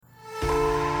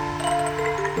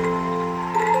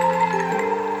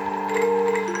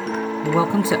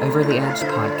Welcome to Over the Edge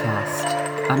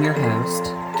podcast. I'm your host,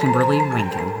 Kimberly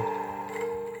Rankin.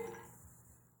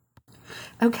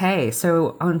 Okay,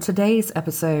 so on today's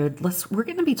episode, we're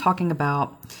going to be talking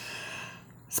about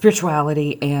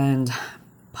spirituality and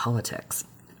politics.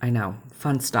 I know,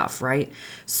 fun stuff, right?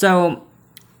 So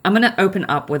I'm going to open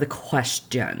up with a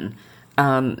question.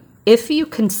 If you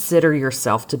consider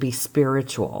yourself to be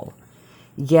spiritual,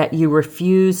 yet you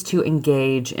refuse to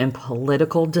engage in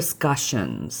political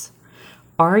discussions,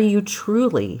 are you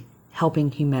truly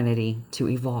helping humanity to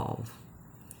evolve?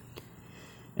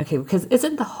 Okay, because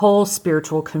isn't the whole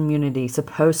spiritual community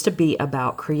supposed to be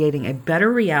about creating a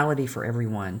better reality for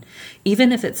everyone,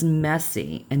 even if it's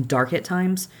messy and dark at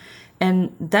times?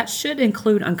 And that should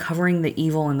include uncovering the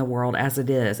evil in the world as it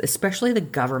is, especially the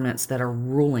governments that are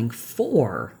ruling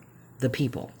for the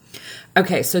people.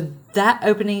 Okay, so that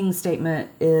opening statement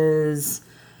is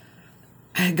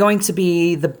going to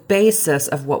be the basis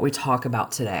of what we talk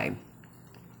about today.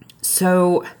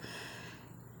 So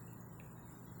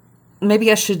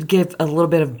maybe I should give a little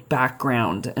bit of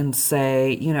background and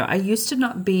say, I used to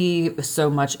not be so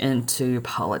much into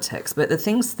politics, but the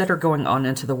things that are going on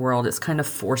into the world, it's kind of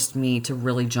forced me to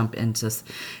really jump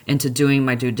into doing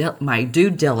my due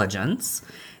diligence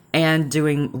and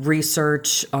doing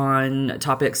research on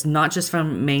topics, not just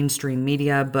from mainstream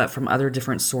media, but from other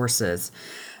different sources.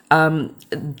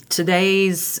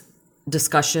 Today's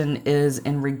discussion is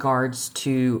in regards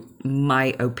to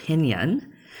my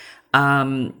opinion.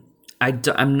 I'm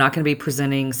not going to be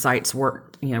presenting sites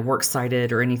works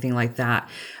cited or anything like that.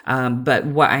 But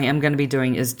what I am going to be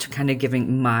doing is to kind of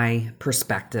giving my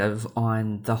perspective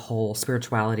on the whole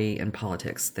spirituality and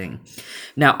politics thing.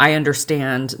 Now, I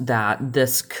understand that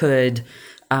this could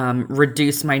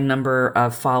reduce my number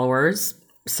of followers.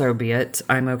 So be it.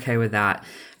 I'm okay with that.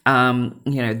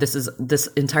 This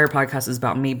entire podcast is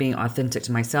about me being authentic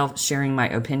to myself, sharing my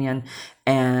opinion,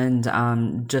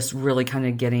 and just really kind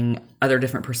of getting other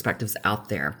different perspectives out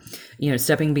there,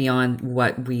 stepping beyond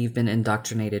what we've been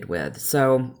indoctrinated with.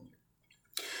 So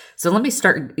let me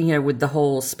start, with the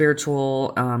whole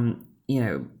spiritual,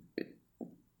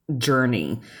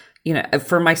 journey.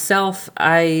 For myself,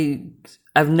 I've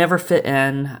never fit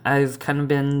in. I've kind of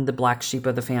been the black sheep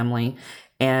of the family,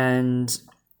 and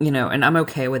I'm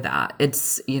okay with that.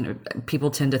 It's,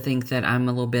 people tend to think that I'm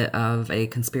a little bit of a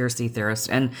conspiracy theorist.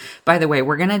 And by the way,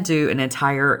 we're going to do an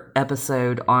entire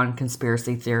episode on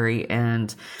conspiracy theory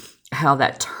and how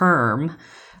that term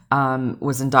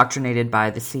was indoctrinated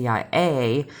by the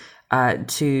CIA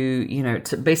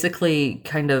to basically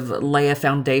kind of lay a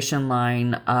foundation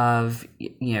line of,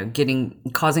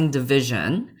 causing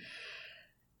division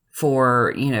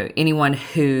for, anyone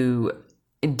who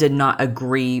did not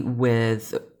agree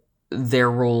with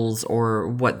their rules or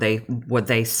what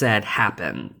they said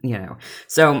happened,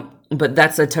 So, but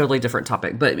that's a totally different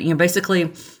topic. But,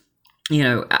 basically,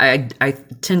 I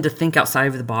tend to think outside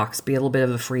of the box, be a little bit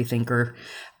of a free thinker,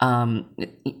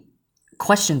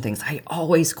 question things. I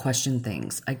always question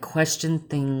things. I question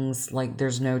things like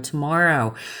there's no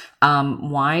tomorrow.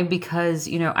 Why? Because,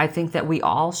 I think that we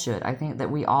all should. I think that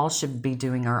we all should be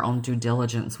doing our own due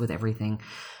diligence with everything.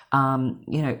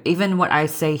 Even what I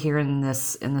say here in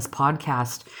this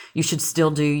podcast, you should still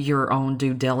do your own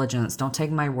due diligence. Don't take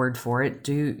my word for it.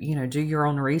 Do your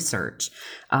own research.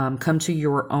 Come to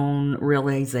your own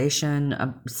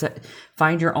realization.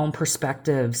 Find your own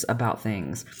perspectives about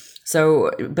things.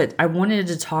 So, but I wanted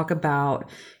to talk about,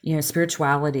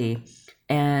 spirituality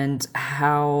and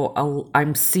how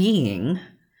I'm seeing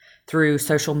through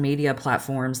social media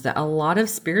platforms that a lot of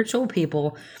spiritual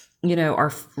people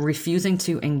are refusing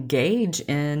to engage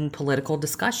in political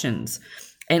discussions.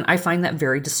 And I find that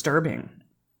very disturbing.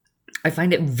 I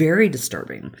find it very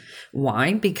disturbing.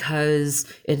 Why?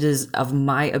 Because it is of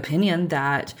my opinion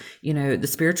that, the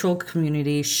spiritual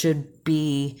community should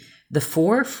be the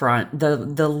forefront,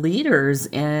 the leaders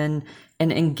in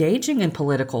engaging in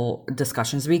political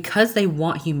discussions because they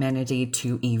want humanity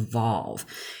to evolve.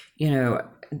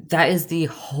 That is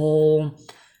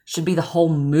should be the whole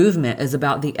movement is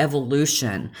about the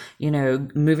evolution,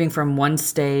 moving from one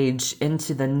stage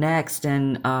into the next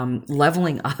and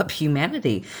leveling up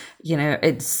humanity.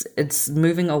 It's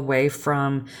moving away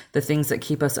from the things that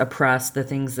keep us oppressed, the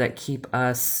things that keep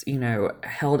us,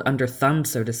 held under thumb,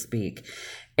 so to speak.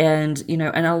 And,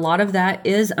 and a lot of that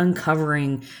is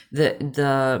uncovering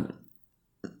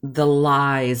the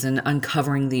lies and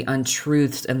uncovering the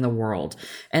untruths in the world.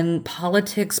 And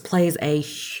politics plays a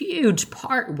huge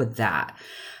part with that.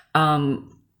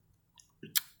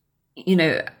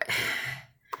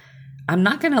 I'm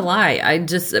not going to lie. I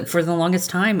just, for the longest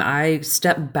time, I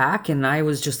stepped back and I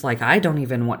was just like, I don't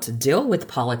even want to deal with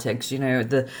politics,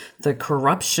 the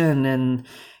corruption and,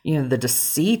 the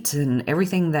deceit and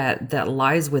everything that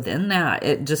lies within that.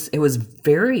 It was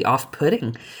very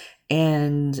off-putting.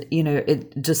 And,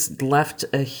 it just left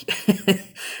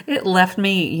it left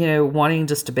me, wanting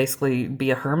just to basically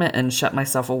be a hermit and shut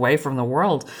myself away from the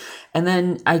world. And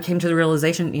then I came to the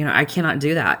realization, I cannot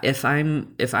do that. If I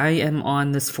am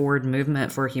on this forward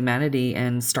movement for humanity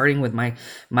and starting with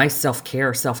my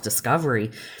self-care,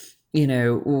 self-discovery,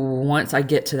 once I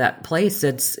get to that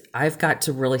place, I've got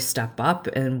to really step up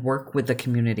and work with the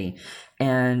community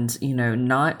and,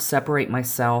 not separate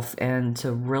myself and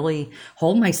to really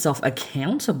hold myself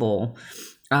accountable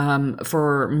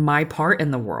for my part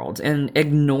in the world. And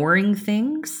ignoring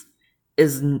things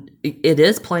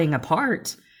is playing a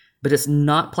part, but it's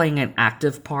not playing an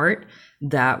active part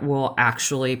that will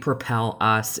actually propel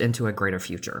us into a greater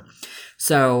future.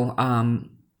 So,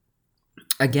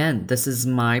 again, this is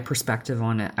my perspective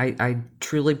on it. I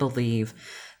truly believe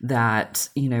that,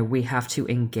 we have to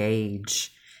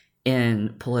engage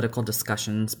in political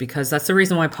discussions, because that's the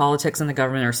reason why politics and the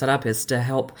government are set up, is to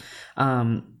help,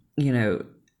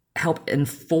 help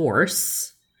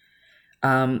enforce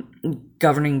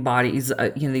governing bodies,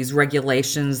 these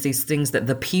regulations, these things that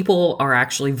the people are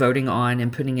actually voting on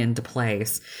and putting into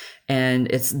place. And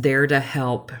it's there to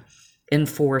help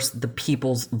enforce the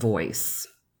people's voice.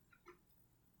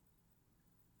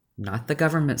 Not the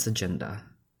government's agenda,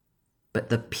 but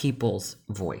the people's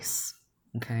voice.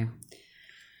 Okay.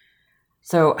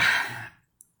 So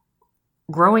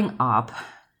growing up,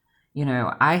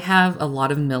 I have a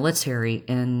lot of military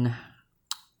in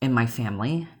my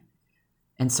family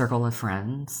and circle of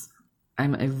friends.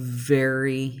 I'm a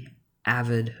very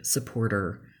avid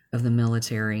supporter of the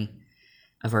military,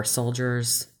 of our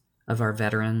soldiers, of our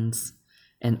veterans,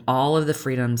 and all of the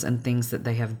freedoms and things that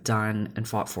they have done and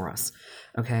fought for us.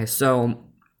 Okay, so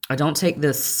I don't take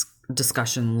this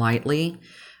discussion lightly,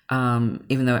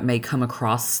 even though it may come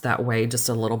across that way just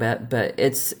a little bit. But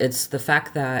it's the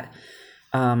fact that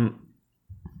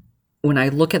when I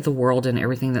look at the world and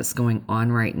everything that's going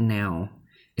on right now,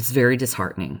 it's very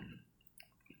disheartening.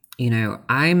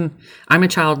 I'm a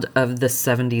child of the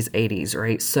 70s, 80s,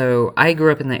 right? So I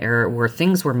grew up in the era where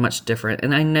things were much different.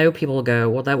 And I know people will go,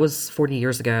 well, that was 40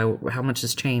 years ago. How much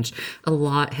has changed? A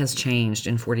lot has changed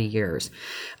in 40 years.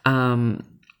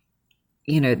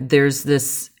 There's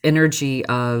this energy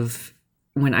of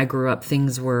when I grew up,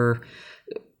 things were,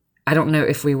 I don't know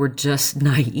if we were just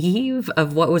naive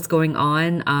of what was going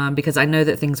on, because I know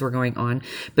that things were going on.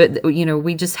 But,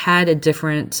 we just had a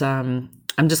different,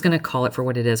 I'm just going to call it for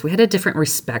what it is. We had a different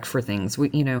respect for things.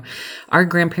 Our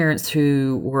grandparents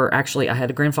who were actually, I had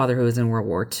a grandfather who was in World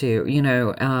War II.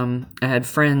 I had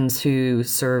friends who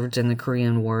served in the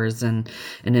Korean Wars and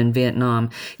in Vietnam.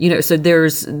 So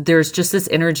there's just this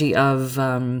energy of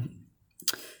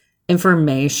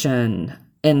information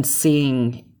and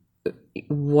seeing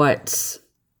what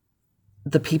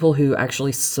the people who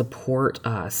actually support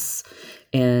us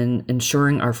in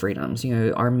ensuring our freedoms,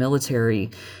 our military,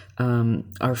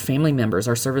 our family members,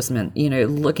 our servicemen,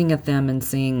 looking at them and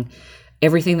seeing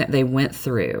everything that they went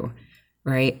through,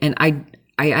 right? And I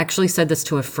actually said this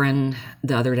to a friend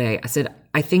the other day. I said,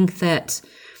 I think that,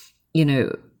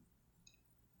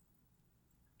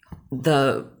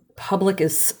 the public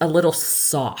is a little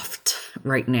soft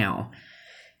right now.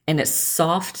 And it's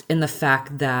soft in the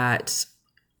fact that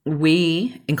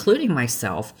we, including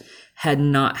myself, had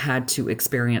not had to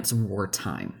experience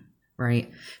wartime.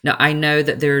 Right now, I know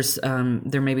that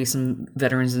there may be some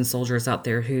veterans and soldiers out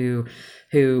there who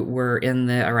were in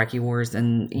the Iraqi wars,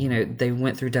 and they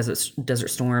went through Desert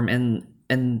Storm, and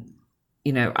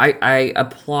I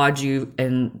applaud you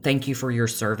and thank you for your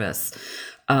service.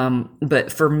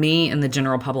 But for me and the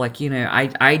general public,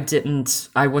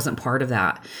 I wasn't part of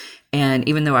that, and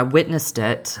even though I witnessed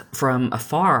it from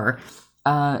afar,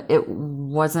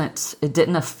 it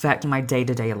didn't affect my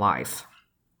day-to-day life.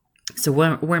 So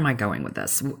where am I going with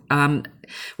this?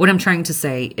 What I'm trying to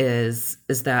say is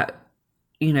that,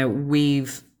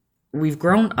 we've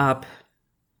grown up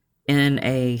in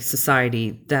a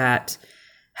society that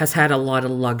has had a lot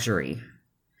of luxury.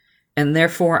 And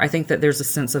therefore, I think that there's a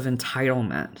sense of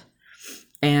entitlement.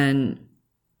 And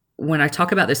when I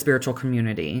talk about the spiritual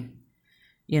community,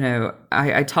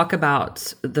 I talk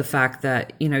about the fact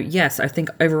that, yes, I think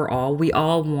overall we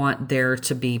all want there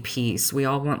to be peace. We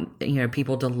all want,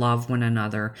 people to love one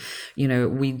another.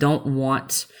 We don't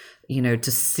want,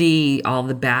 to see all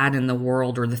the bad in the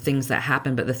world or the things that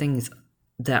happen, but the things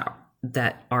that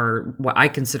that are what I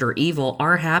consider evil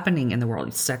are happening in the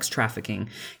world. Sex trafficking,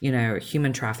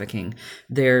 human trafficking.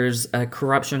 There's a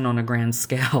corruption on a grand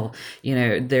scale.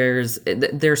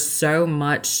 There's so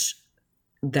much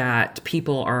that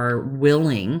people are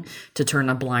willing to turn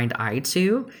a blind eye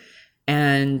to,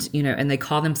 and they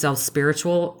call themselves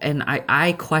spiritual, and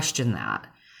I question that,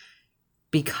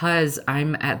 because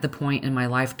I'm at the point in my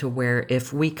life to where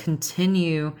if we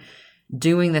continue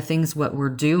doing the things what we're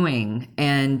doing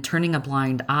and turning a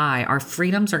blind eye, our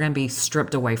freedoms are going to be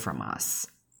stripped away from us.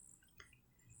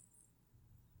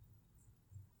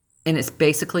 And it's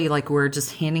basically like we're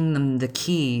just handing them the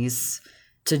keys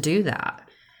to do that.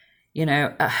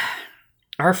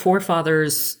 Our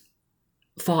forefathers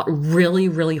fought really,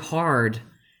 really hard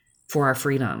for our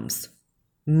freedoms.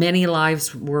 Many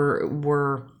lives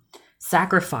were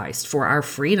sacrificed for our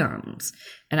freedoms.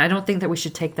 And I don't think that we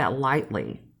should take that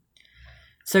lightly.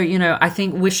 So, I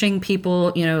think wishing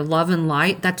people, love and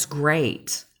light, that's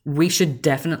great. We should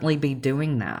definitely be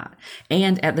doing that.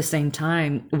 And at the same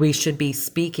time, we should be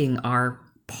speaking our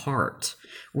part.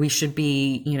 We should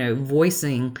be,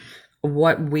 voicing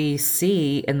what we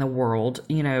see in the world.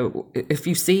 If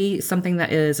you see something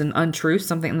that is an untruth,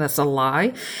 something that's a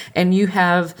lie, and you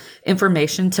have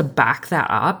information to back that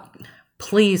up,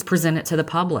 please present it to the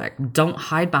public. Don't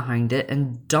hide behind it,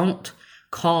 and don't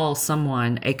call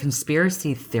someone a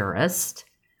conspiracy theorist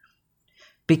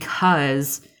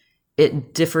because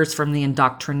it differs from the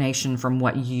indoctrination from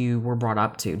what you were brought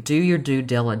up to. Do your due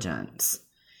diligence.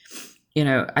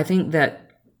 I think that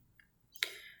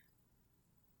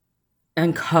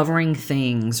uncovering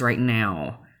things right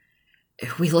now,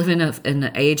 we live in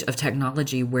an age of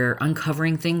technology where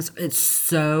uncovering things,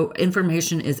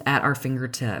 information is at our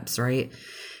fingertips, right?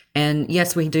 And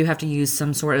yes, we do have to use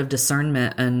some sort of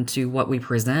discernment into what we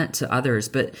present to others,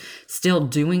 but still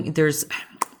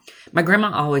my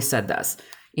grandma always said this,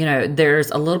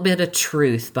 there's a little bit of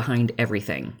truth behind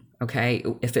everything. Okay.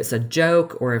 If it's a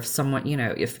joke, or if someone,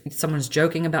 if someone's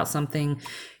joking about something,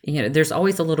 there's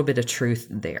always a little bit of truth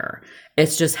there.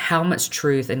 It's just how much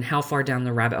truth and how far down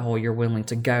the rabbit hole you're willing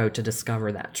to go to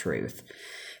discover that truth.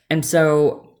 And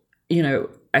so,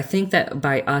 I think that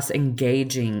by us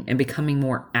engaging and becoming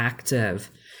more active,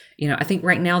 I think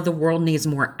right now the world needs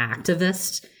more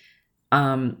activists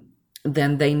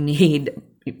than they need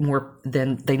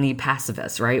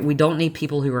pacifists, right? We don't need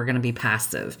people who are going to be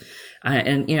passive.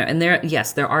 And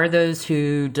there are those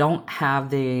who don't have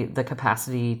the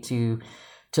capacity to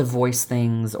voice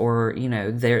things, or,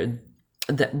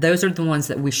 those are the ones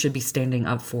that we should be standing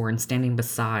up for and standing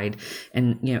beside,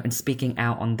 and and speaking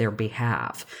out on their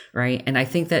behalf, right? And I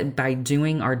think that by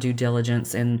doing our due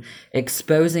diligence and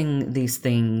exposing these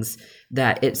things,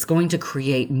 that it's going to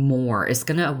create more. It's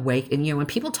going to awaken. When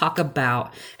people talk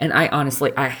about, and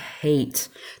I hate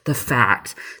the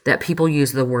fact that people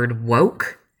use the word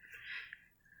woke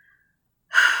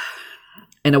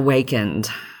and awakened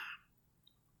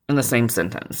in the same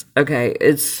sentence. Okay,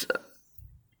 it's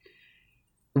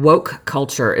woke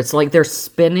culture. It's like there's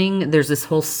this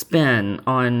whole spin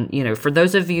on, for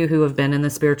those of you who have been in the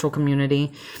spiritual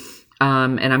community,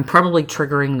 and I'm probably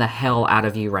triggering the hell out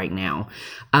of you right now.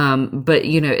 But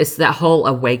it's that whole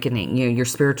awakening, your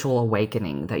spiritual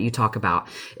awakening that you talk about.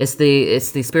 It's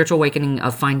the spiritual awakening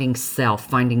of finding self,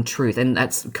 finding truth. And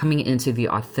that's coming into the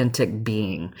authentic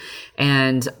being,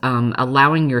 and,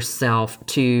 allowing yourself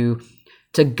to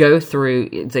go through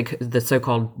the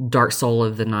so-called dark soul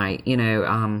of the night,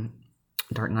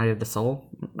 dark night of the soul.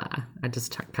 I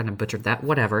just kind of butchered that.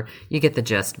 Whatever, you get the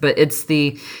gist. But it's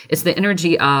the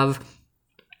energy of,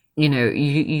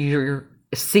 you're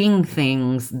seeing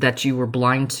things that you were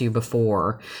blind to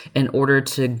before in order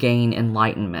to gain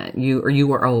enlightenment.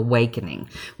 You are awakening.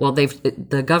 Well,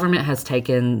 the government has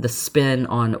taken the spin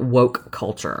on woke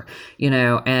culture,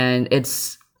 and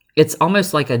it's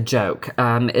almost like a joke.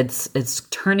 It's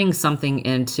turning something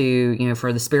into,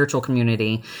 for the spiritual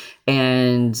community,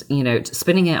 and,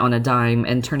 spinning it on a dime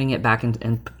and turning it back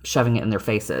and shoving it in their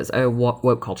faces. Oh,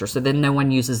 woke culture. So then no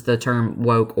one uses the term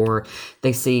woke, or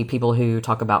they see people who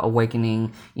talk about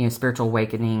awakening, spiritual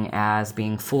awakening, as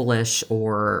being foolish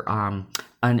or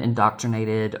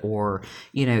unindoctrinated, or,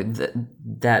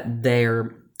 that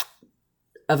they're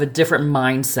of a different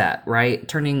mindset, right?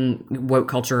 Turning woke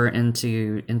culture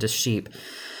into sheep.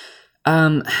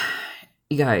 You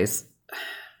guys,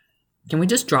 can we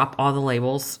just drop all the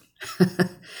labels?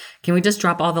 Can we just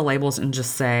drop all the labels and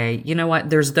just say, you know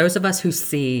what? There's those of us who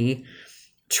see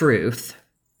truth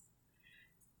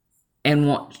and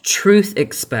want truth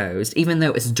exposed, even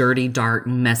though it's dirty, dark,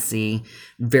 messy,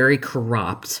 very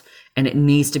corrupt, and it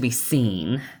needs to be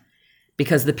seen,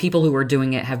 because the people who are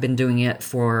doing it have been doing it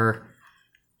for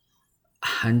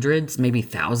hundreds, maybe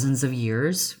thousands of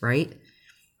years, right?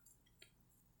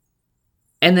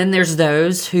 And then there's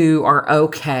those who are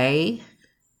okay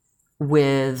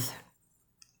with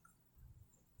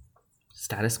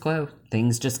status quo.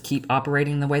 Things just keep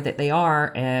operating the way that they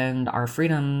are, and our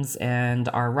freedoms and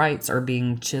our rights are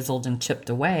being chiseled and chipped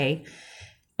away.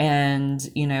 And,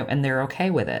 and they're okay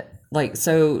with it. Like,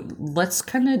 so let's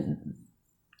kind of,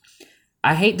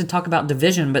 I hate to talk about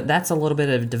division, but that's a little bit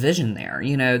of division there.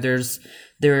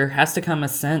 There has to come a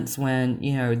sense when,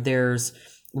 there's,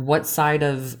 what side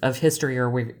of history are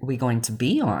we going to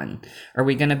be on? Are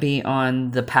we going to be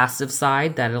on the passive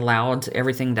side that allowed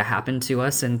everything to happen to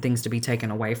us and things to be taken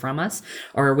away from us?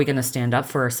 Or are we going to stand up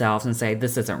for ourselves and say,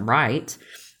 this isn't right?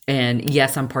 And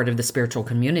yes, I'm part of the spiritual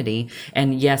community.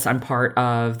 And yes, I'm part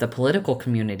of the political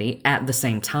community at the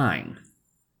same time.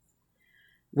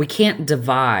 We can't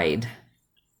divide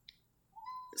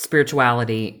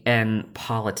spirituality and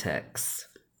politics.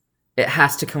 It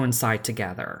has to coincide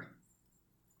together.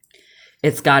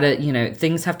 It's got to,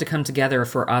 things have to come together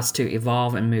for us to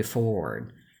evolve and move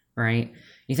forward, right?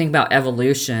 You think about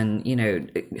evolution, a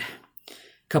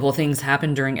couple of things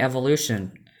happen during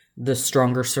evolution. The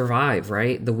stronger survive,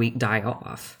 right? The weak die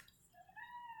off.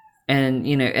 And,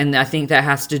 and I think that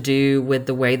has to do with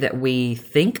the way that we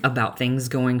think about things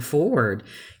going forward.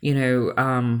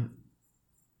 I'm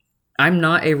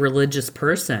not a religious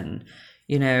person,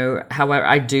 however,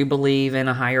 I do believe in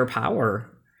a higher power.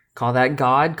 Call that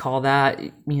God, call that,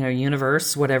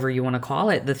 universe, whatever you want to call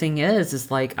it. The thing is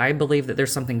like, I believe that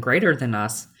there's something greater than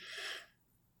us.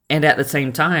 And at the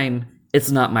same time,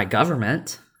 it's not my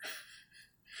government.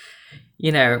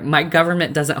 My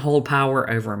government doesn't hold power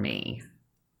over me.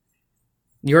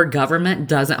 Your government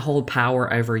doesn't hold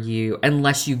power over you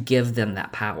unless you give them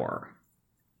that power.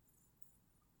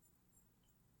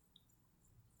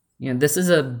 This is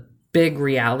a big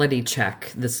reality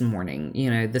check this morning.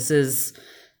 This is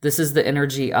the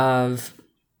energy of,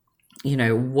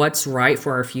 what's right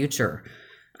for our future.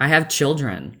 I have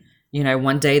children.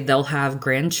 One day they'll have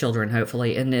grandchildren,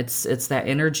 hopefully. And it's that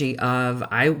energy of,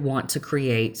 I want to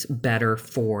create better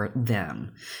for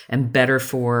them and better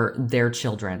for their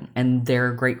children and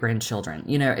their great grandchildren.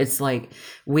 It's like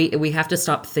we have to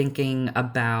stop thinking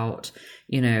about,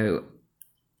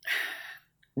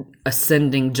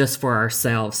 ascending just for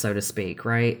ourselves, so to speak,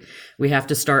 right? We have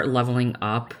to start leveling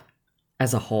up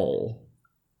as a whole.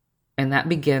 And that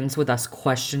begins with us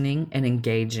questioning and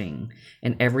engaging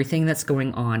in everything that's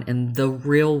going on in the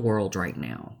real world right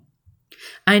now.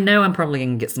 I know I'm probably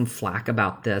going to get some flack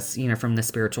about this, from the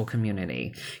spiritual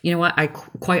community. You know what?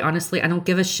 Quite honestly, I don't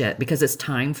give a shit, because it's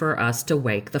time for us to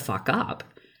wake the fuck up.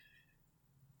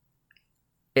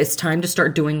 It's time to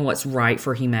start doing what's right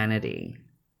for humanity.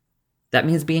 That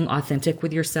means being authentic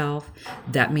with yourself.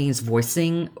 That means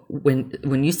voicing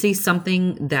when you see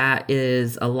something that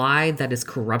is a lie, that is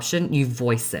corruption, you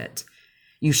voice it.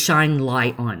 You shine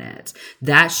light on it.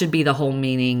 That should be the whole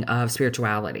meaning of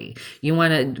spirituality. You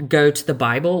want to go to the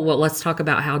Bible? Well, let's talk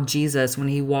about how Jesus, when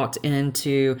he walked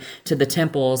into the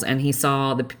temples and he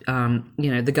saw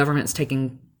the government's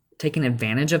taking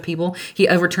advantage of people, he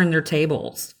overturned their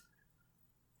tables.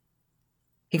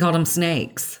 He called them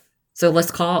snakes. So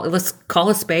let's call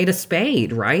a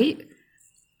spade, right?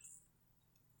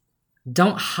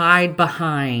 Don't hide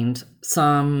behind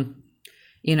some,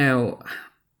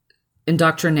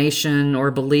 indoctrination or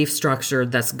belief structure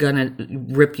that's going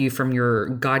to rip you from your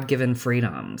God-given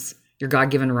freedoms, your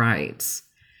God-given rights,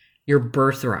 your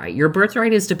birthright. Your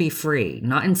birthright is to be free,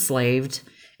 not enslaved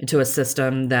into a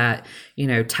system that,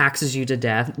 taxes you to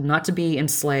death, not to be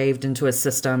enslaved into a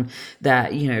system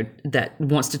that, that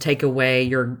wants to take away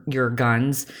your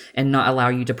guns and not allow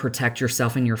you to protect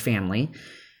yourself and your family.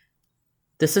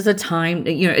 This is a time,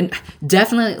 and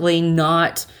definitely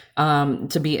not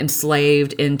to be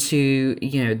enslaved into,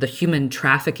 the human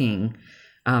trafficking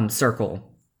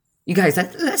circle. You guys,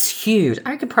 that's huge.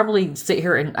 I could probably sit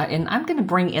here and I'm going to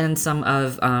bring in some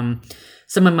of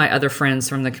my other friends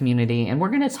from the community, and we're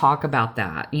going to talk about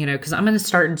that, because I'm going to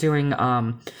start doing,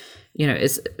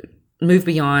 it's move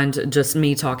beyond just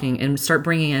me talking and start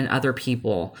bringing in other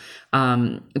people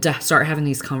to start having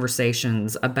these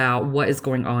conversations about what is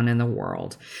going on in the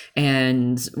world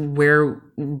and where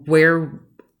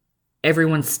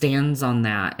everyone stands on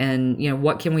that, and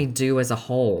what can we do as a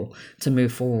whole to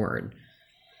move forward.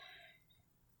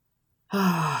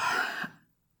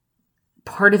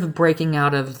 Part of breaking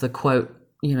out of the quote,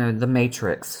 the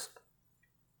matrix,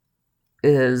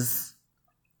 is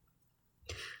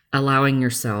allowing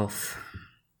yourself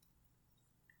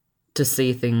to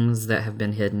see things that have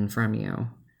been hidden from you.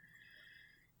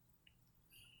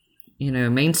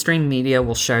 mainstream media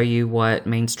will show you what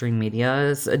mainstream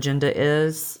media's agenda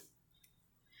is.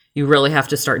 You really have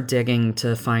to start digging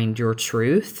to find your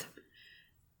truth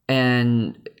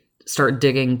and start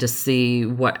digging to see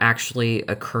what actually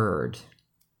occurred.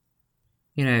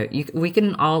 We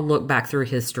can all look back through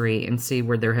history and see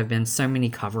where there have been so many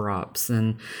cover-ups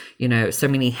and, so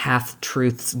many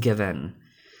half-truths given.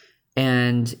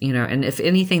 And, and if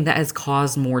anything, that has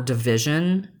caused more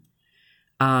division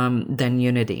than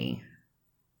unity.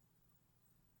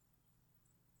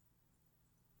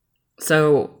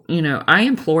 So, I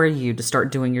implore you to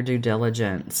start doing your due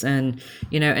diligence. And,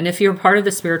 and if you're part of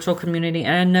the spiritual community,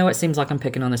 and I know it seems like I'm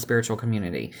picking on the spiritual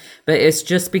community, but it's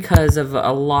just because of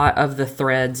a lot of the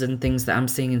threads and things that I'm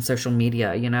seeing in social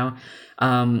media,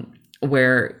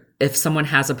 where if someone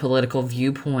has a political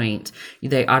viewpoint,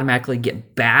 they automatically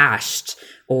get bashed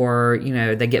or,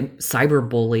 they get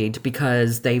cyberbullied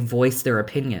because they voice their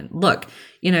opinion. Look,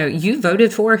 you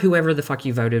voted for whoever the fuck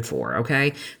you voted for,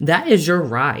 okay? That is your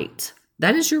right.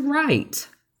 That is your right.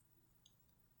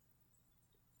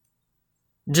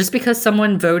 Just because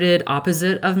someone voted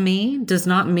opposite of me does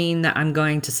not mean that I'm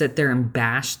going to sit there and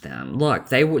bash them. Look,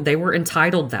 they were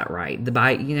entitled that right.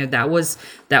 That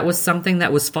was something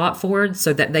that was fought for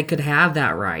so that they could have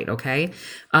that right, okay?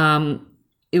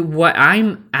 What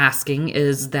I'm asking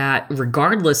is that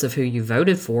regardless of who you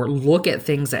voted for, look at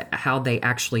things at how they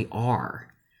actually are.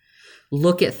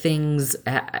 Look at things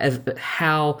at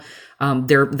how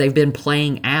they've been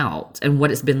playing out and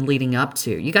what it's been leading up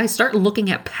to. You guys start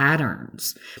looking at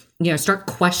patterns. Start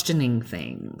questioning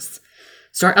things.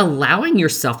 Start allowing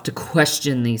yourself to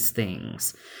question these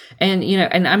things. And,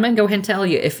 and I'm going to go ahead and tell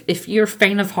you, if you're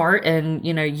faint of heart and,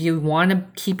 you want to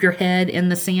keep your head in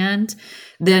the sand,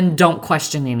 then don't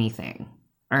question anything.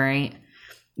 All right.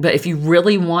 But if you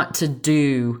really want to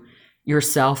do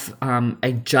yourself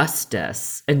a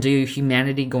justice and do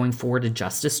humanity going forward a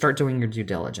justice, start doing your due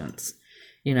diligence.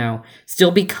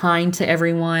 Still be kind to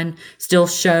everyone, still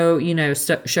show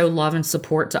love and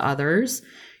support to others.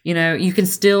 You can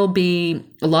still be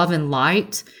love and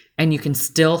light, and you can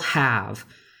still have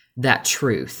that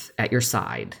truth at your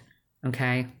side.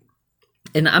 Okay.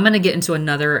 And I'm going to get into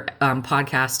another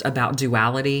podcast about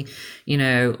duality,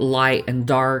 light and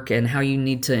dark, and how you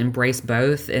need to embrace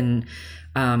both in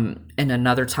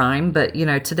another time. But,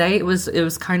 today it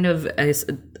was kind of,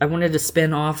 I wanted to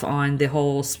spin off on the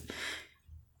whole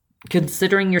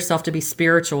considering yourself to be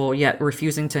spiritual, yet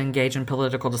refusing to engage in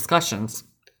political discussions.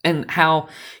 And how,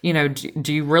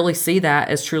 do you really see that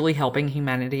as truly helping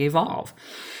humanity evolve?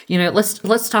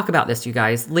 Let's talk about this, you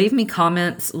guys. Leave me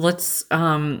comments. Let's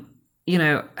open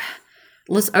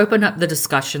up the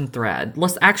discussion thread.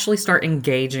 Let's actually start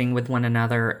engaging with one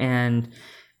another and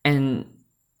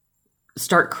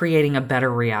start creating a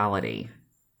better reality.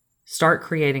 Start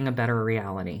creating a better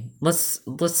reality. Let's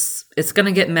it's going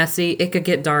to get messy. It could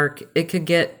get dark. It could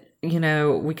get,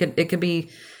 it could be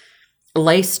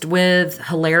laced with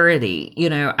hilarity.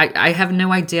 I have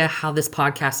no idea how this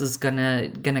podcast is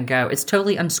gonna go. It's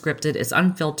totally unscripted. It's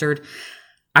unfiltered.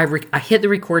 I hit the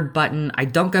record button. I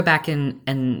don't go back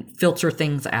and filter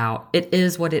things out. It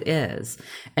is what it is.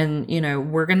 And,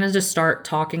 we're going to just start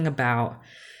talking about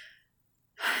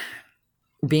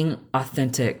being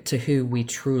authentic to who we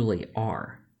truly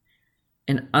are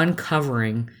and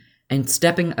uncovering and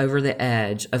stepping over the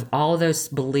edge of all of those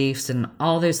beliefs and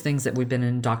all those things that we've been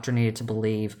indoctrinated to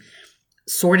believe,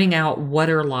 sorting out what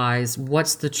are lies,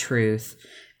 what's the truth,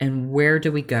 and where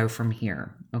do we go from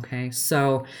here? Okay,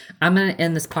 so I'm going to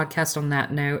end this podcast on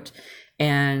that note,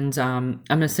 and I'm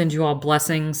going to send you all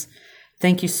blessings.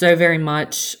 Thank you so very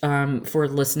much for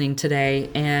listening today.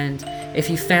 And if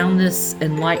you found this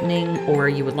enlightening or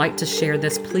you would like to share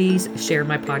this, please share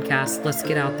my podcast. Let's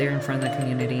get out there in front of the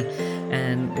community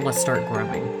and let's start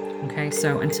growing. Okay,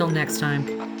 so until next time,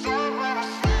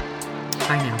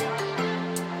 bye now.